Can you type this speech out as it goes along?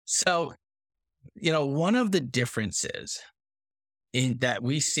So, one of the differences that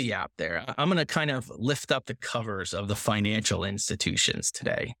we see out there, I'm going to kind of lift up the covers of the financial institutions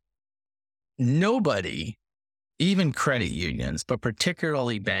today. Nobody, even credit unions, but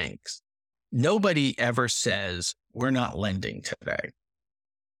particularly banks, nobody ever says we're not lending today.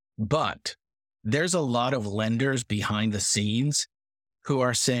 But there's a lot of lenders behind the scenes who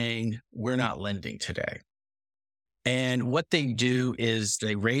are saying we're not lending today. And what they do is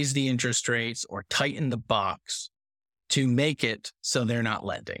they raise the interest rates or tighten the box to make it so they're not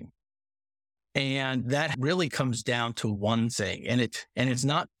lending. And that really comes down to one thing, and it's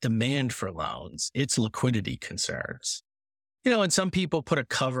not demand for loans, it's liquidity concerns. And some people put a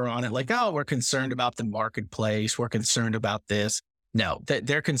cover on it like, oh, we're concerned about the marketplace, we're concerned about this. No,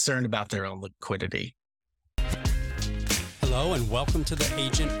 they're concerned about their own liquidity. Hello and welcome to the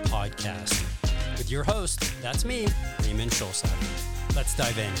Agent Podcast with your host, that's me, Raymond Schulzheim. Let's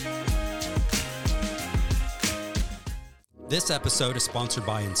dive in. This episode is sponsored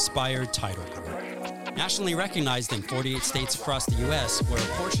by Inspired Title Group. Nationally recognized in 48 states across the U.S., where a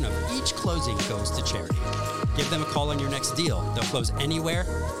portion of each closing goes to charity. Give them a call on your next deal. They'll close anywhere,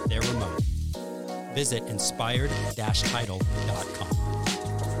 they're remote. Visit inspired-title.com.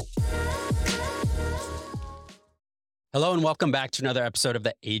 Hello and welcome back to another episode of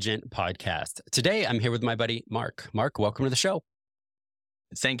the Agent Podcast. Today, I'm here with my buddy, Mark. Mark, welcome to the show.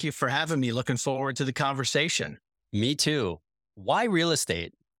 Thank you for having me. Looking forward to the conversation. Me too. Why real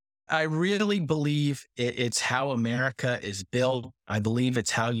estate? I really believe it's how America is built. I believe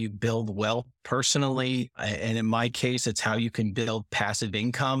it's how you build wealth personally. And in my case, it's how you can build passive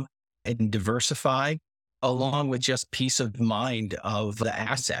income and diversify along with just peace of mind of the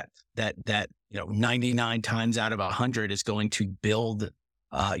asset that 99 times out of 100 is going to build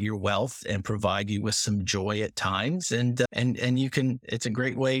your wealth and provide you with some joy at times. And it's a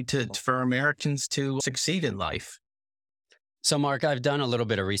great way for Americans to succeed in life. So Mark, I've done a little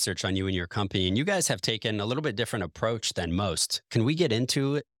bit of research on you and your company, and you guys have taken a little bit different approach than most. Can we get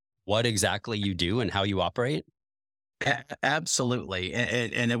into what exactly you do and how you operate? Absolutely.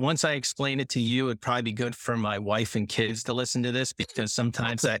 And once I explain it to you, it'd probably be good for my wife and kids to listen to this, because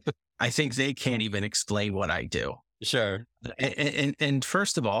sometimes I think they can't even explain what I do. Sure. And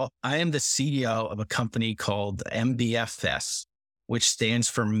first of all, I am the CEO of a company called MBFS, which stands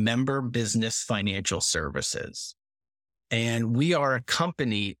for Member Business Financial Services. And we are a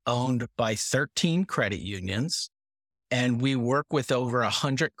company owned by 13 credit unions, and we work with over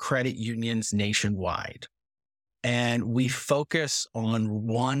 100 credit unions nationwide. And we focus on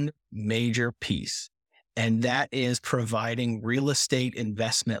one major piece, and that is providing real estate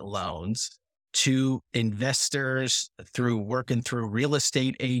investment loans to investors through working through real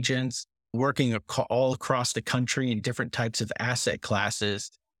estate agents, working all across the country in different types of asset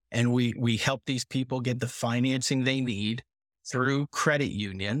classes. And we help these people get the financing they need through credit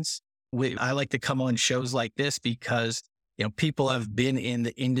unions. I like to come on shows like this because people have been in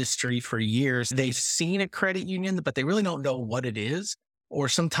the industry for years. They've seen a credit union, but they really don't know what it is. Or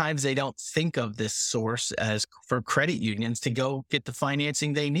sometimes they don't think of this source as for credit unions to go get the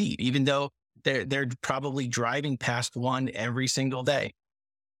financing they need, even though they're probably driving past one every single day.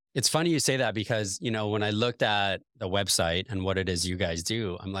 It's funny you say that because, when I looked at the website and what it is you guys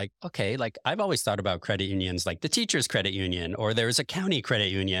do, I'm like, okay, I've always thought about credit unions like the teachers credit union, or there's a county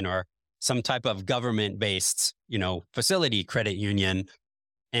credit union, or some type of government-based, facility credit union.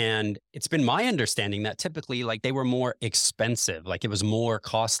 And it's been my understanding that typically they were more expensive, it was more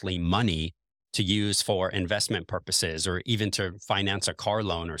costly money to use for investment purposes or even to finance a car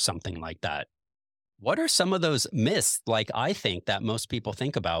loan or something like that. What are some of those myths, I think, that most people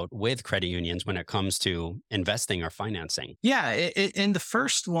think about with credit unions when it comes to investing or financing? Yeah. And the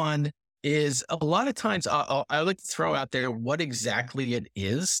first one is a lot of times I like to throw out there what exactly it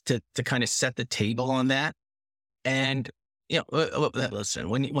is to kind of set the table on that. And, listen,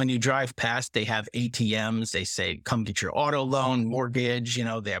 when you drive past, they have ATMs, they say, come get your auto loan, mortgage,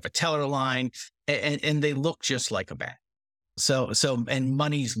 they have a teller line, and they look just like a bank. And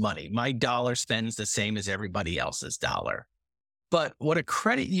money's money. My dollar spends the same as everybody else's dollar. But what a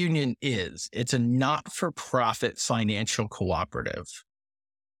credit union is, it's a not-for-profit financial cooperative.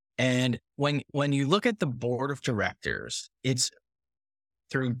 And when you look at the board of directors, it's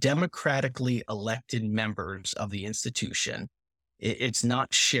through democratically elected members of the institution. It's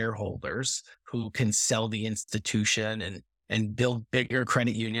not shareholders who can sell the institution and build bigger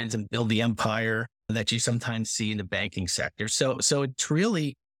credit unions and build the empire that you sometimes see in the banking sector. So it's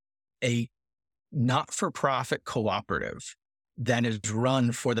really a not-for-profit cooperative that is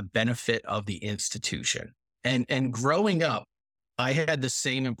run for the benefit of the institution. And growing up, I had the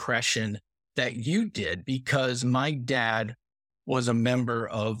same impression that you did because my dad was a member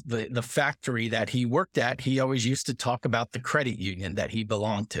of the factory that he worked at. He always used to talk about the credit union that he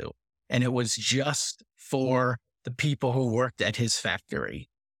belonged to. And it was just for the people who worked at his factory.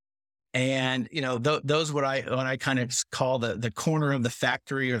 And, those what I kind of call the corner of the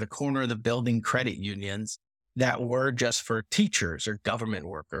factory or the corner of the building credit unions that were just for teachers or government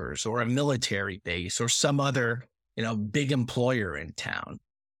workers or a military base or some other, big employer in town.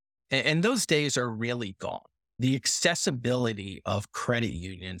 And those days are really gone. The accessibility of credit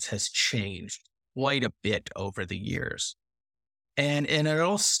unions has changed quite a bit over the years. And it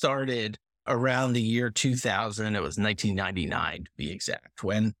all started around the year 2000. It was 1999 to be exact,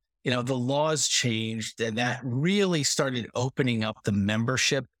 when, the laws changed and that really started opening up the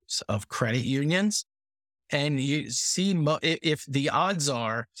memberships of credit unions. And you see, if the odds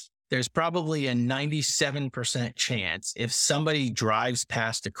are, there's probably a 97% chance if somebody drives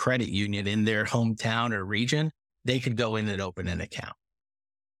past a credit union in their hometown or region, they could go in and open an account.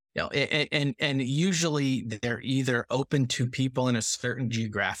 And usually they're either open to people in a certain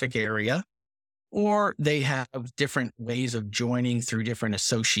geographic area, or they have different ways of joining through different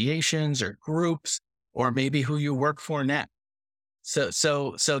associations or groups, or maybe who you work for now.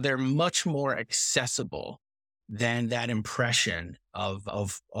 So they're much more accessible than that impression of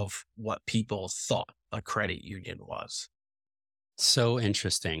what people thought a credit union was. So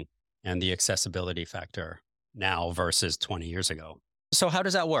interesting. And the accessibility factor now versus 20 years ago. So how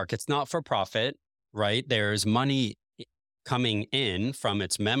does that work? It's not for profit, right? There's money coming in from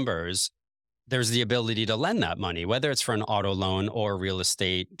its members. There's the ability to lend that money, whether it's for an auto loan or a real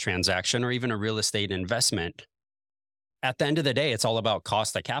estate transaction or even a real estate investment. At the end of the day, it's all about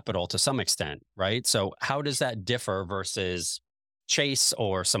cost of capital to some extent, right? So how does that differ versus Chase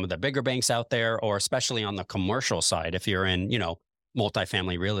or some of the bigger banks out there, or especially on the commercial side, if you're in,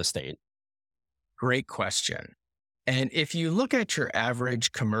 multifamily real estate? Great question. And if you look at your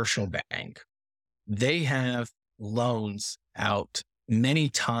average commercial bank, they have loans out many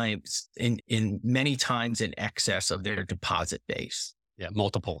times in excess of their deposit base. Yeah,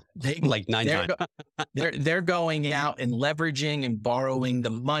 multiple, like 9 times. They're going out and leveraging and borrowing the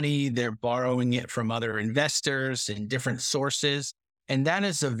money. They're borrowing it from other investors and different sources. And that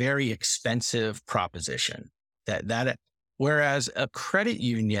is a very expensive proposition. Whereas a credit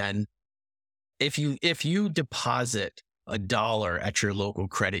union, if you deposit $1 at your local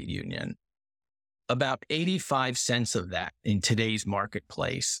credit union, about 85 cents of that in today's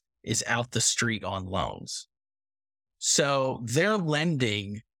marketplace is out the street on loans. So they're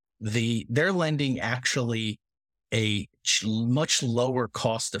lending actually a much lower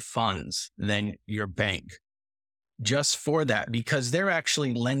cost of funds than your bank, just for that, because they're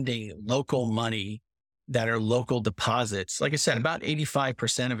actually lending local money that are local deposits. Like I said, about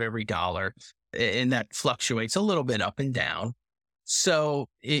 85% of every dollar, and that fluctuates a little bit up and down. So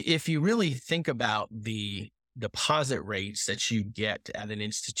if you really think about the deposit rates that you get at an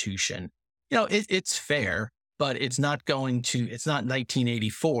institution, it's fair. But it's not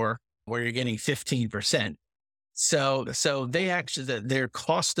 1984 where you're getting 15%. So their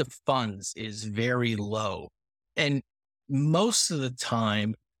cost of funds is very low. And most of the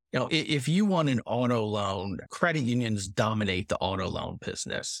time, if you want an auto loan, credit unions dominate the auto loan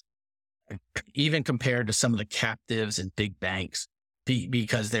business, even compared to some of the captives and big banks,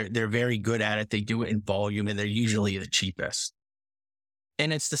 because they're very good at it. They do it in volume and they're usually the cheapest.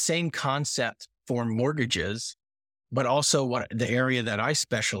 And it's the same concept for mortgages, but also the area that I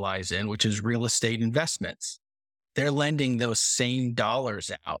specialize in, which is real estate investments. They're lending those same dollars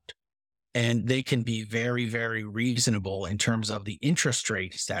out, and they can be very, very reasonable in terms of the interest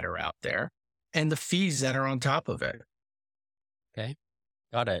rates that are out there and the fees that are on top of it. Okay,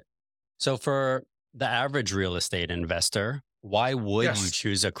 got it. So for the average real estate investor, why would you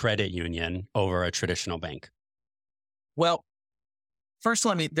choose a credit union over a traditional bank? Well, first,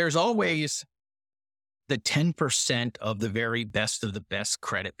 there's always the 10% of the very best of the best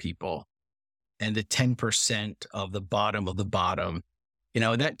credit people and the 10% of the bottom of the bottom.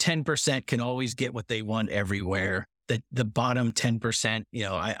 That 10% can always get what they want everywhere. The bottom 10%,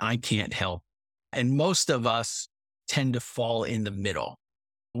 I can't help. And most of us tend to fall in the middle.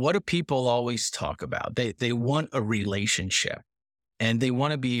 What do people always talk about? They want a relationship and they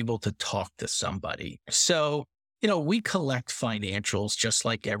want to be able to talk to somebody. So, we collect financials just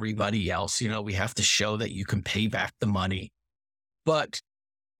like everybody else. We have to show that you can pay back the money. But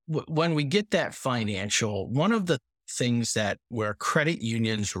when we get that financial, one of the things where credit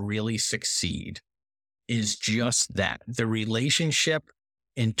unions really succeed is just that, the relationship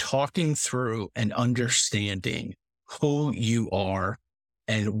in talking through and understanding who you are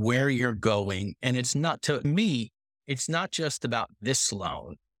and where you're going. And it's not, to me, it's not just about this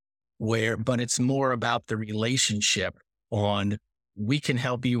loan but it's more about the relationship on we can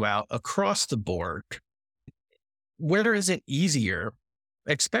help you out across the board. Where is it easier,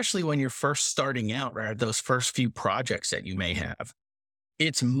 especially when you're first starting out, right? Those first few projects that you may have,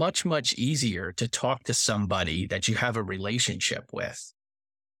 it's much, much easier to talk to somebody that you have a relationship with,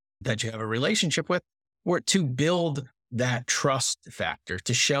 or to build that trust factor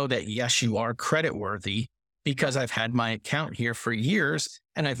to show that, yes, you are creditworthy because I've had my account here for years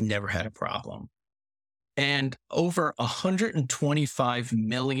and I've never had a problem. And over 125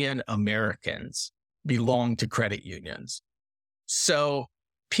 million Americans belong to credit unions. So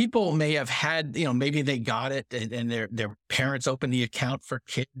people may have had, maybe they got it and their parents opened the account for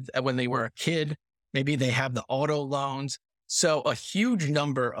kids when they were a kid. Maybe they have the auto loans. So a huge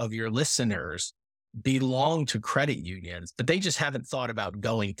number of your listeners belong to credit unions, but they just haven't thought about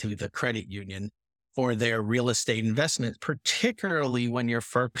going to the credit union for their real estate investments, particularly when you're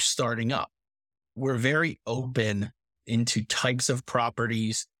first starting up. We're very open into types of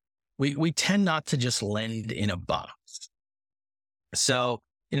properties. We tend not to just lend in a box. So,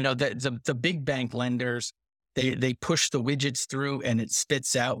 the big bank lenders, they push the widgets through and it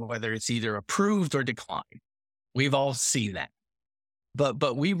spits out whether it's either approved or declined. We've all seen that.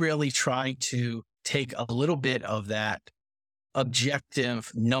 But we really try to take a little bit of that objective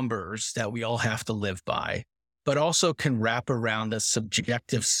numbers that we all have to live by, but also can wrap around a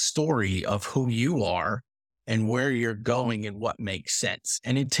subjective story of who you are and where you're going and what makes sense.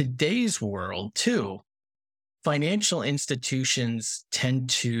 And in today's world too, financial institutions tend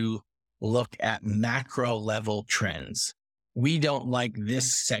to look at macro level trends. We don't like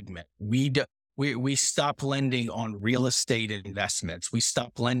this segment. We stop lending on real estate investments. We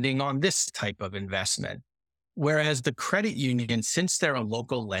stop lending on this type of investment. Whereas the credit union, since they're a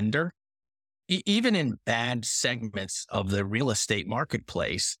local lender, even in bad segments of the real estate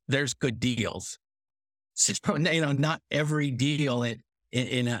marketplace, there's good deals. So, not every deal in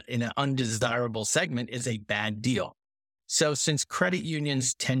an undesirable segment is a bad deal. So since credit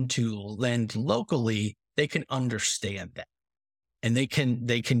unions tend to lend locally, they can understand that. And they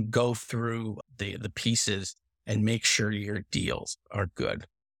can go through the pieces and make sure your deals are good.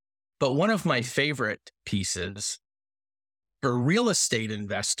 But one of my favorite pieces for real estate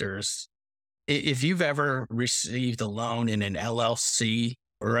investors, if you've ever received a loan in an LLC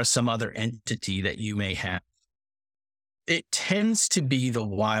or some other entity that you may have, it tends to be the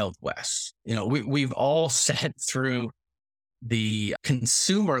Wild West. We've all sat through the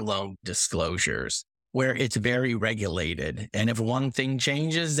consumer loan disclosures where it's very regulated. And if one thing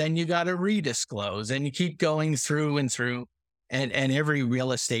changes, then you got to redisclose and you keep going through and through. And every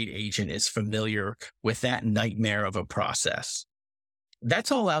real estate agent is familiar with that nightmare of a process.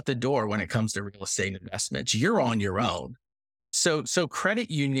 That's all out the door when it comes to real estate investments. You're on your own. So credit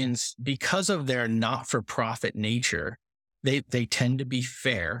unions, because of their not-for-profit nature, they tend to be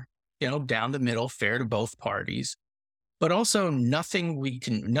fair, down the middle, fair to both parties. But also nothing we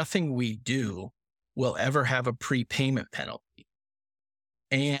do will ever have a prepayment penalty.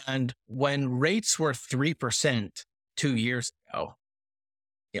 And when rates were 3% 2 years ago,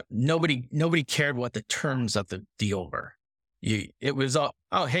 nobody cared what the terms of the deal were. It was,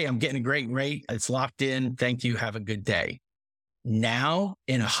 oh, hey, I'm getting a great rate. It's locked in. Thank you. Have a good day. Now,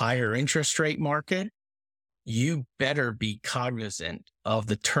 in a higher interest rate market, you better be cognizant of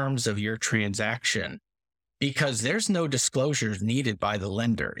the terms of your transaction because there's no disclosures needed by the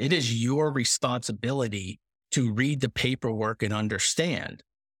lender. It is your responsibility to read the paperwork and understand.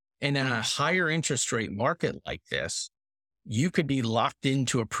 And in a higher interest rate market like this, you could be locked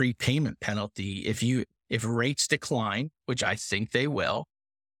into a prepayment penalty if rates decline, which I think they will,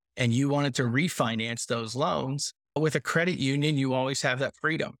 and you wanted to refinance those loans. With a credit union, you always have that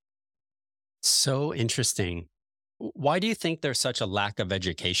freedom. So interesting. Why do you think there's such a lack of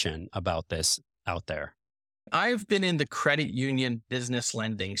education about this out there? I've been in the credit union business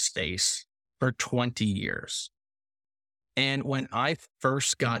lending space for 20 years. And when I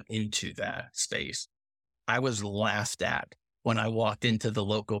first got into that space, I was laughed at when I walked into the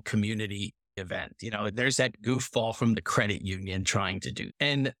local community event. There's that goofball from the credit union trying to do.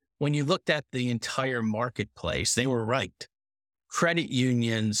 And when you looked at the entire marketplace, they were right. Credit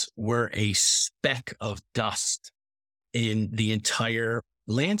unions were a speck of dust in the entire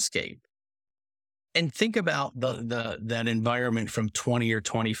landscape. And think about that environment from 20 or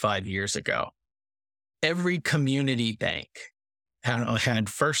 25 years ago. Every community bank had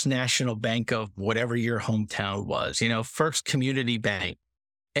First National Bank of whatever your hometown was, First Community Bank.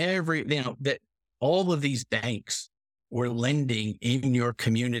 All of these banks we're lending in your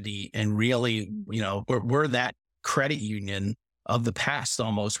community and really, we're that credit union of the past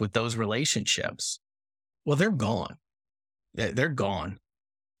almost with those relationships. Well, they're gone. They're gone.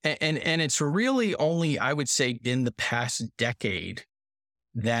 And it's really only, I would say, in the past decade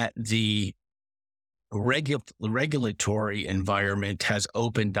that the regulatory environment has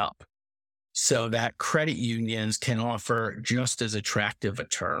opened up so that credit unions can offer just as attractive a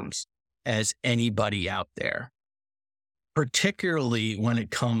terms as anybody out there, particularly when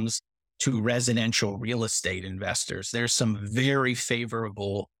it comes to residential real estate investors. There's some very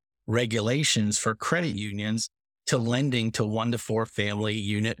favorable regulations for credit unions to lending to 1 to 4 family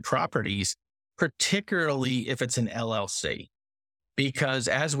unit properties, particularly if it's an LLC. Because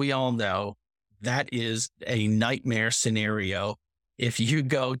as we all know, that is a nightmare scenario. If you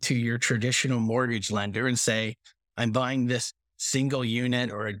go to your traditional mortgage lender and say, I'm buying this single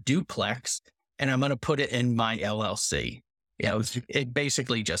unit or a duplex, and I'm going to put it in my LLC, it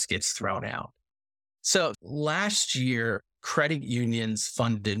basically just gets thrown out. So last year, credit unions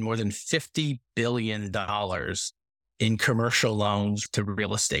funded more than $50 billion in commercial loans to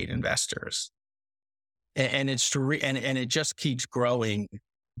real estate investors. And it just keeps growing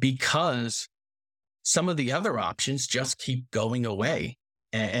because some of the other options just keep going away.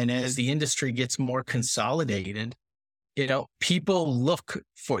 And as the industry gets more consolidated, people look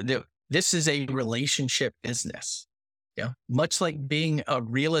for this is a relationship business. Much like being a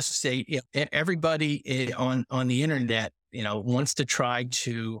real estate, everybody on the internet, wants to try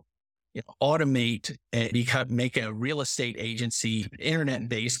to automate and make a real estate agency internet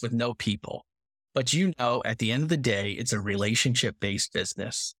based with no people. But at the end of the day, it's a relationship based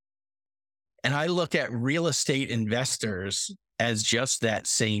business. And I look at real estate investors as just that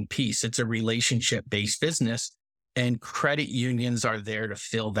same piece. It's a relationship based business, and credit unions are there to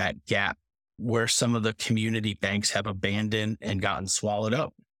fill that gap where some of the community banks have abandoned and gotten swallowed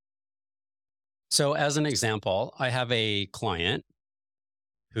up. So as an example, I have a client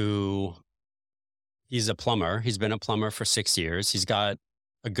who he's a plumber. He's been a plumber for 6 years. He's got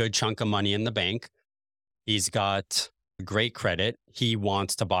a good chunk of money in the bank. He's got great credit. He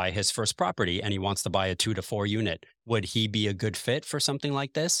wants to buy his first property and he wants to buy a 2 to 4 unit. Would he be a good fit for something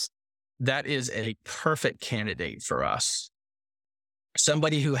like this? That is a perfect candidate for us.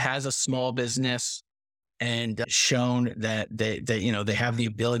 Somebody who has a small business and shown that they have the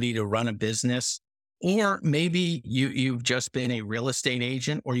ability to run a business, or maybe you've just been a real estate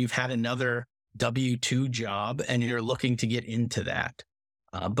agent, or you've had another W-2 job and you're looking to get into that.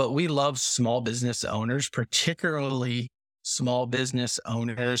 But we love small business owners, particularly small business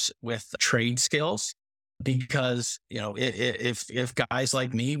owners with trade skills, because if guys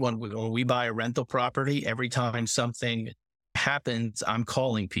like me, when we buy a rental property, every time something happens, I'm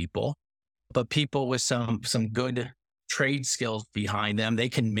calling people. But people with some good trade skills behind them, they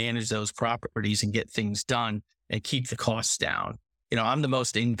can manage those properties and get things done and keep the costs down. I'm the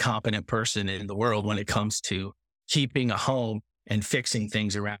most incompetent person in the world when it comes to keeping a home and fixing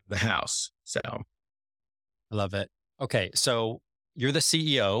things around the house. So I love it. Okay. So you're the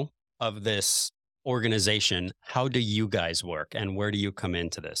CEO of this organization. How do you guys work and where do you come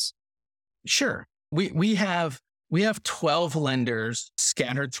into this? Sure. We have 12 lenders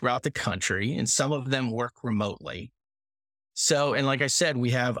scattered throughout the country, and some of them work remotely. So, and like I said,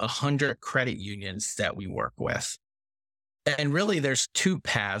 we have 100 credit unions that we work with. And really, there's 2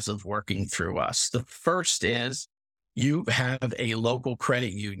 paths of working through us. The first is you have a local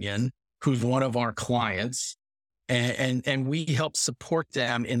credit union who's one of our clients, and we help support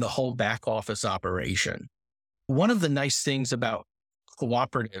them in the whole back office operation. One of the nice things about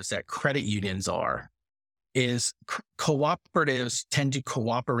cooperatives that credit unions is cooperatives tend to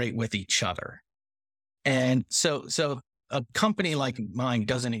cooperate with each other. And so a company like mine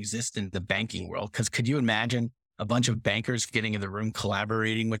doesn't exist in the banking world, because could you imagine a bunch of bankers getting in the room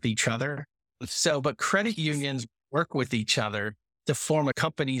collaborating with each other? But credit unions work with each other to form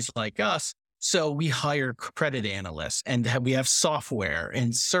companies like us. So we hire credit analysts, and we have software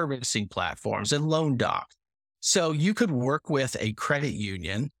and servicing platforms and loan docs. So you could work with a credit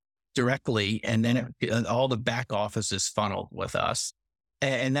union directly, and then all the back office is funneled with us.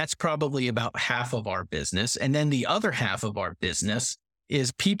 And that's probably about half of our business. And then the other half of our business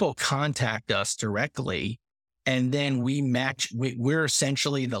is people contact us directly, and then we match. We're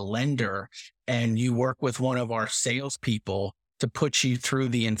essentially the lender, and you work with one of our salespeople to put you through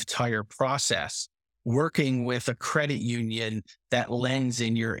the entire process, working with a credit union that lends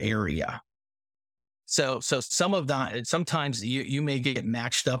in your area. So some of that, sometimes you may get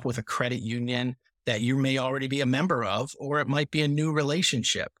matched up with a credit union that you may already be a member of, or it might be a new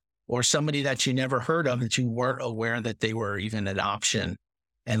relationship or somebody that you never heard of that you weren't aware that they were even an option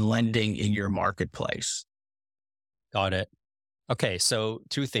and lending in your marketplace. Got it. Okay, so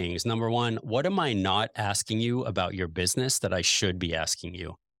two things. Number one, what am I not asking you about your business that I should be asking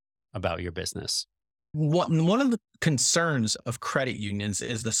you about your business? One of the concerns of credit unions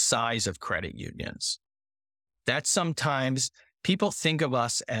is the size of credit unions. That sometimes people think of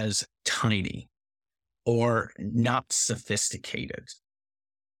us as tiny or not sophisticated,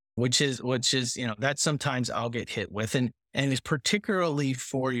 which is, that sometimes I'll get hit with. And it's particularly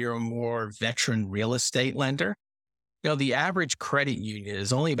for your more veteran real estate lender. The average credit union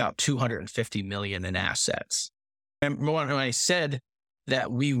is only about 250 million in assets. And when I said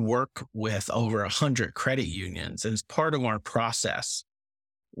that we work with over 100 credit unions, as part of our process,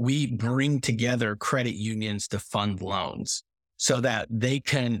 we bring together credit unions to fund loans so that they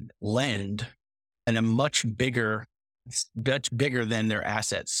can lend in a much bigger than their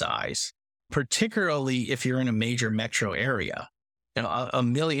asset size, particularly if you're in a major metro area. A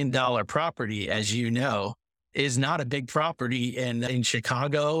 $1 million property, as you know, is not a big property in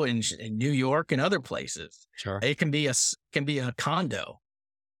Chicago and in New York and other places. Sure. It can be a condo.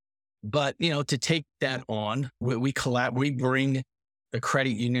 But, to take that on, we bring the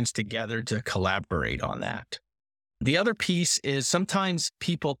credit unions together to collaborate on that. The other piece is sometimes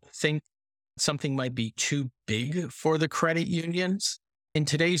people think something might be too big for the credit unions. In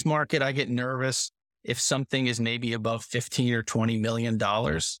today's market, I get nervous if something is maybe above $15 or $20 million.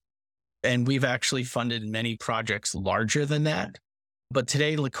 And we've actually funded many projects larger than that. But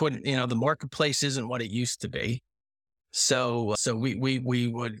today, liquidity, the marketplace isn't what it used to be. So we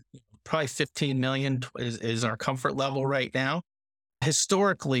would probably 15 million is our comfort level right now.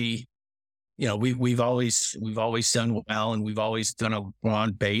 Historically, we've always done well, and we've always done a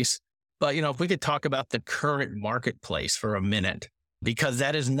broad base. But if we could talk about the current marketplace for a minute, because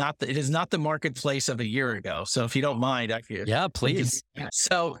it is not the marketplace of a year ago. So if you don't mind, yeah, please.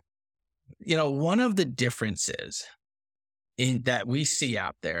 So, one of the differences that we see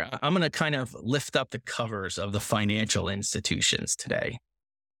out there, I'm going to kind of lift up the covers of the financial institutions today.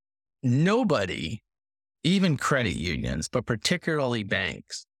 Nobody, even credit unions, but particularly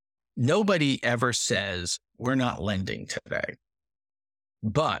banks, nobody ever says we're not lending today.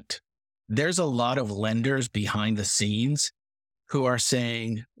 But there's a lot of lenders behind the scenes who are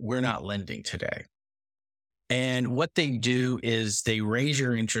saying we're not lending today. And what they do is they raise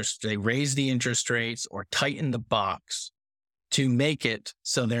the interest rates or tighten the box to make it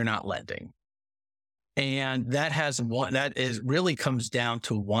so they're not lending. And really comes down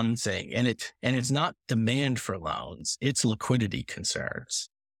to one thing, and it's not demand for loans, it's liquidity concerns.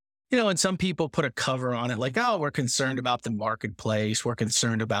 And some people put a cover on it like, oh, we're concerned about the marketplace, we're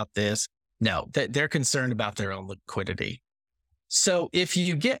concerned about this. No, they're concerned about their own liquidity. So if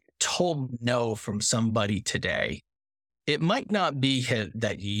you get told no from somebody today, it might not be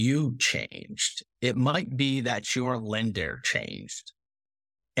that you changed. It might be that your lender changed.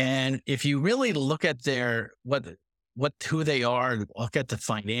 And if you really look at who they are, look at the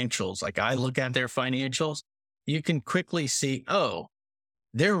financials, like I look at their financials, you can quickly see, oh,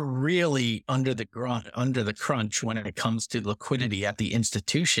 they're really under the crunch when it comes to liquidity at the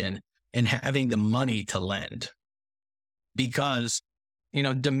institution and having the money to lend. Because,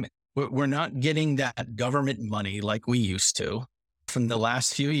 we're not getting that government money like we used to from the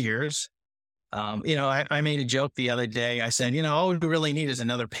last few years. I made a joke the other day. I said, all we really need is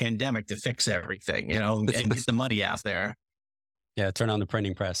another pandemic to fix everything, and get the money out there. Yeah, turn on the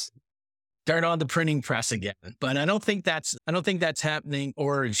printing press. Turn on the printing press again. But I don't think that's happening,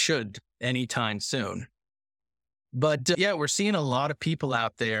 or it should anytime soon. But we're seeing a lot of people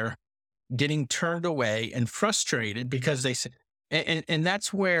out there getting turned away and frustrated because they said, and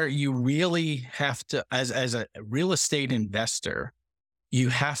that's where you really have to, as a real estate investor, you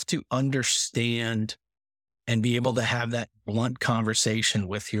have to understand and be able to have that blunt conversation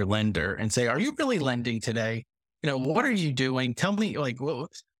with your lender and say, are you really lending today? What are you doing? Tell me,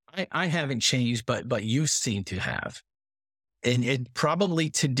 I haven't changed, but you seem to have. And it probably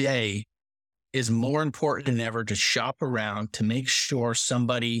today is more important than ever to shop around to make sure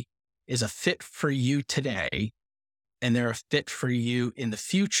somebody is a fit for you today and they're a fit for you in the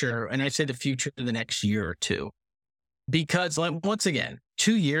future. And I say the future in the next year or two. Because once again,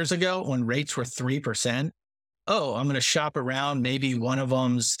 2 years ago when rates were 3%, I'm going to shop around. Maybe one of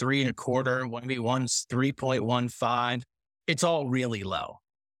them's 3.25, maybe one's 3.15. It's all really low.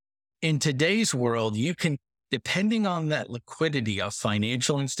 In today's world, you can, depending on that liquidity of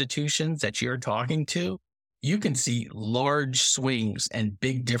financial institutions that you're talking to, you can see large swings and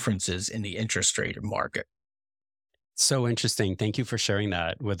big differences in the interest rate market. So interesting. Thank you for sharing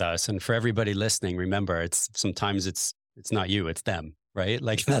that with us. And for everybody listening, remember, sometimes it's not you, it's them, right?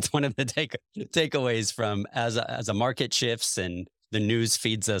 Like that's one of the takeaways from as a market shifts and the news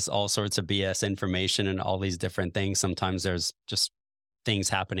feeds us all sorts of BS information and all these different things. Sometimes there's just things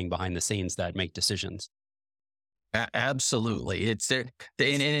happening behind the scenes that make decisions. Absolutely.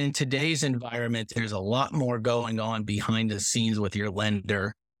 In today's environment, there's a lot more going on behind the scenes with your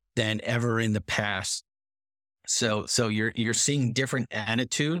lender than ever in the past. So you're seeing different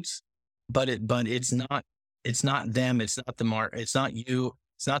attitudes, but it's not them. It's not it's not you.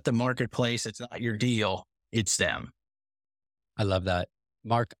 It's not the marketplace. It's not your deal. It's them. I love that.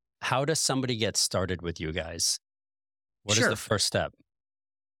 Mark, how does somebody get started with you guys? What is the first step?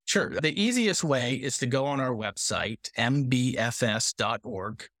 Sure. The easiest way is to go on our website,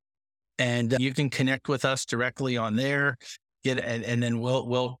 mbfs.org, and you can connect with us directly on there. And then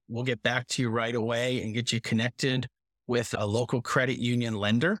we'll get back to you right away and get you connected with a local credit union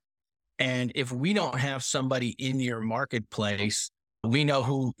lender. And if we don't have somebody in your marketplace, we know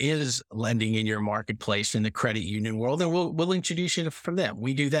who is lending in your marketplace in the credit union world, and we'll introduce you to them.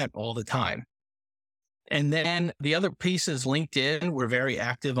 We do that all the time. And then the other piece is LinkedIn. We're very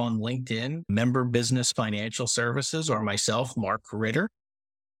active on LinkedIn, Member Business Financial Services, or myself, Mark Ritter,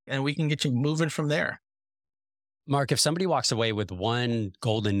 and we can get you moving from there. Mark, if somebody walks away with one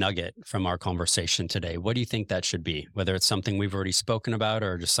golden nugget from our conversation today, what do you think that should be? Whether it's something we've already spoken about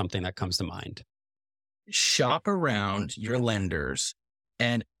or just something that comes to mind. Shop around your lenders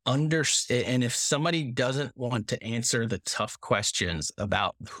and understand. And if somebody doesn't want to answer the tough questions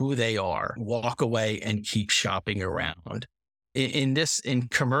about who they are, walk away and keep shopping around. In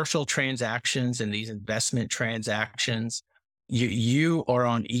commercial transactions and these investment transactions, you are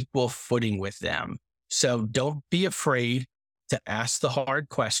on equal footing with them. So don't be afraid to ask the hard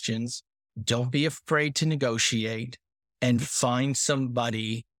questions. Don't be afraid to negotiate and find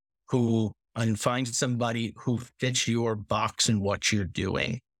somebody who fits your box and what you're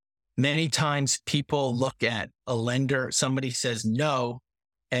doing. Many times people look at a lender, somebody says no,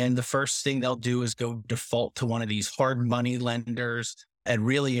 and the first thing they'll do is go default to one of these hard money lenders at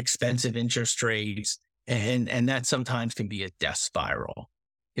really expensive interest rates. And that sometimes can be a death spiral.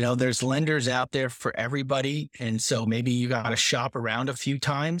 There's lenders out there for everybody. And so maybe you got to shop around a few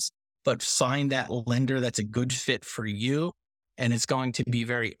times, but find that lender that's a good fit for you. And it's going to be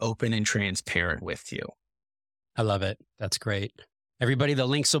very open and transparent with you. I love it. That's great. Everybody, the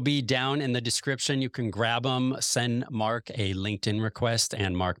links will be down in the description. You can grab them, send Mark a LinkedIn request.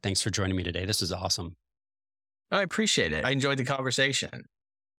 And Mark, thanks for joining me today. This is awesome. I appreciate it. I enjoyed the conversation.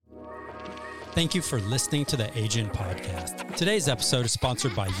 Thank you for listening to the Agent Podcast. Today's episode is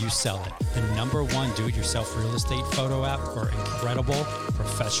sponsored by YouSell It, the #1 do-it-yourself real estate photo app for incredible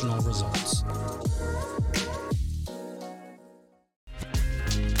professional results.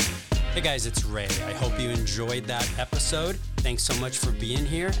 Hey guys, it's Ray. I hope you enjoyed that episode. Thanks so much for being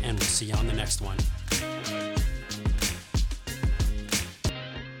here, and we'll see you on the next one.